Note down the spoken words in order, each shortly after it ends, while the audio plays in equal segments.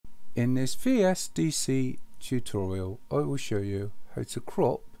In this VSDC tutorial, I will show you how to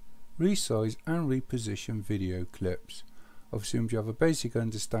crop, resize and reposition video clips. I've assumed you have a basic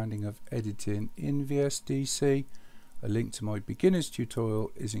understanding of editing in VSDC. A link to my beginner's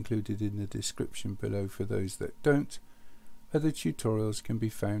tutorial is included in the description below for those that don't. Other tutorials can be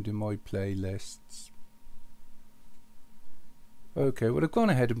found in my playlists. Okay, well I've gone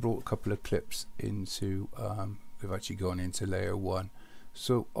ahead and brought a couple of clips into, they've actually gone into layer 1.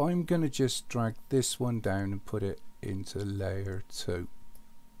 So I'm going to just drag this one down and put it into layer 2.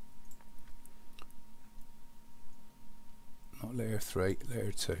 Not layer 3,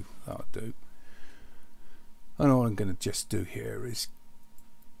 layer 2, that'll do. And all I'm going to just do here is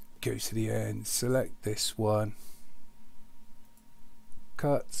go to the end, select this one,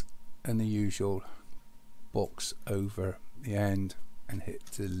 cut, and the usual box over the end and hit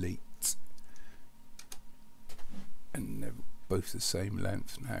delete. And they're both the same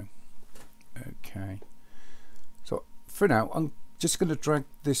length now. Okay, so for now I'm just going to drag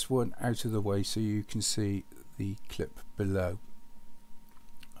this one out of the way so you can see the clip below,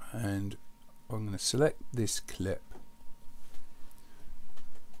 and I'm going to select this clip.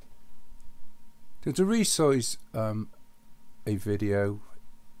 To resize a video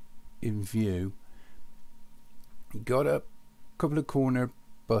in view, you got a couple of corner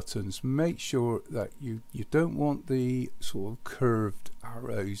buttons. Make sure that you don't want the sort of curved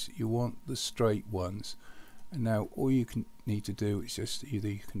arrows, you want the straight ones. And now all you need to do is just either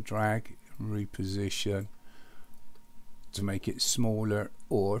you can drag and reposition to make it smaller,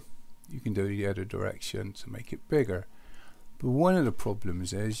 or you can do the other direction to make it bigger. But one of the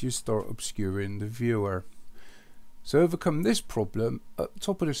problems is you start obscuring the viewer. So to overcome this problem, at the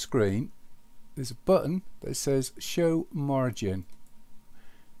top of the screen there's a button that says show margin.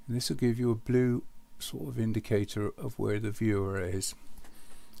 And this will give you a blue sort of indicator of where the viewer is.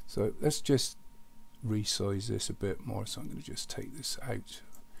 So let's just resize this a bit more. So I'm going to just take this out.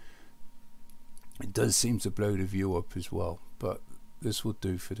 It does seem to blow the view up as well, but this will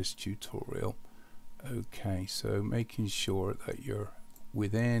do for this tutorial. Okay, so making sure that you're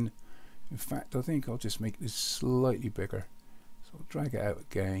within. In fact, I think I'll just make this slightly bigger. So I'll drag it out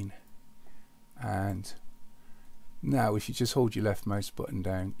again. And now if you just hold your left mouse button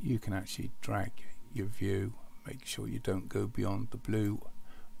down, you can actually drag your view. Make sure you don't go beyond the blue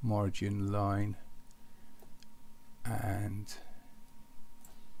margin line, and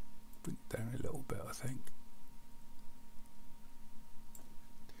bring it down a little bit, I think.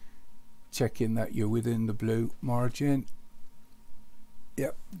 Checking that you're within the blue margin.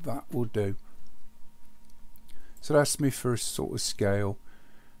 Yep, that will do. So that's my first sort of scale.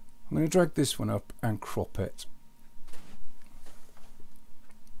 I'm going to drag this one up and crop it.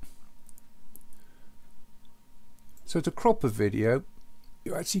 So to crop a video,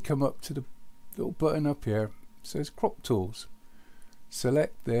 you actually come up to the little button up here. It says crop tools.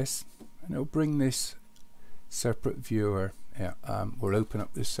 Select this and it'll bring this separate viewer. Yeah, we'll open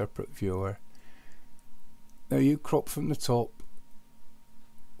up this separate viewer. Now you crop from the top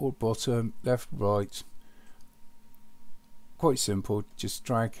or bottom, left, right. Quite simple, just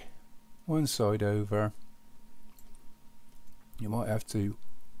drag one side over. You might have to,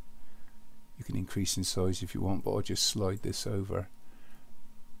 you can increase in size if you want, but I'll just slide this over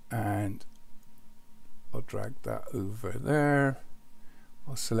and I'll drag that over there.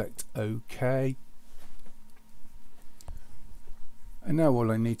 I'll select OK. And now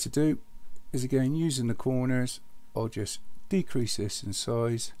all I need to do is, again, using the corners, I'll just decrease this in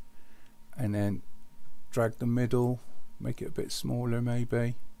size and then drag the middle, make it a bit smaller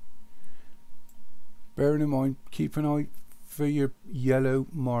maybe. Bearing in mind, keep an eye for your yellow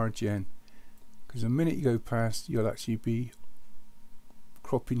margin, because the minute you go past, you'll actually be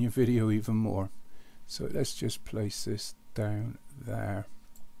cropping your video even more. So let's just place this down there.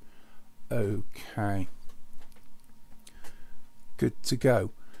 Okay, good to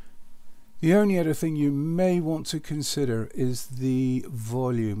go. The only other thing you may want to consider is the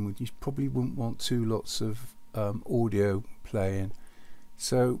volume. You probably wouldn't want two lots of audio playing.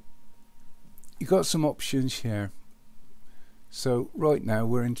 So you've got some options here. So right now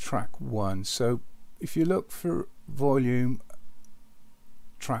we're in track 1. So if you look for volume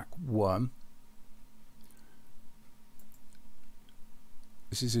track 1,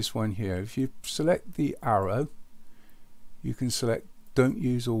 this is this one here. If you select the arrow, you can select don't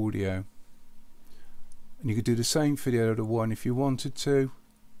use audio, and you could do the same for the other one if you wanted to.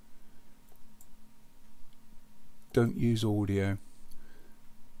 Don't use audio.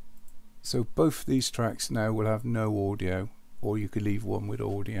 So both these tracks now will have no audio, or you could leave one with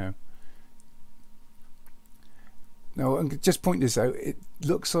audio. Now I'm just point this out, it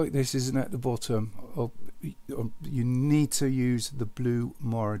looks like this isn't at the bottom. You need to use the blue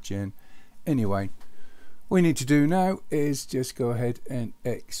margin. Anyway, what you need to do now is just go ahead and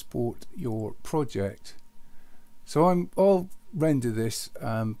export your project. So I'll render this,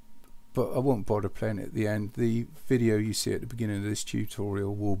 but I won't bother playing it at the end. The video you see at the beginning of this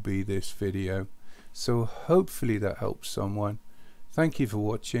tutorial will be this video. So hopefully that helps someone. Thank you for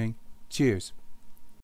watching. Cheers.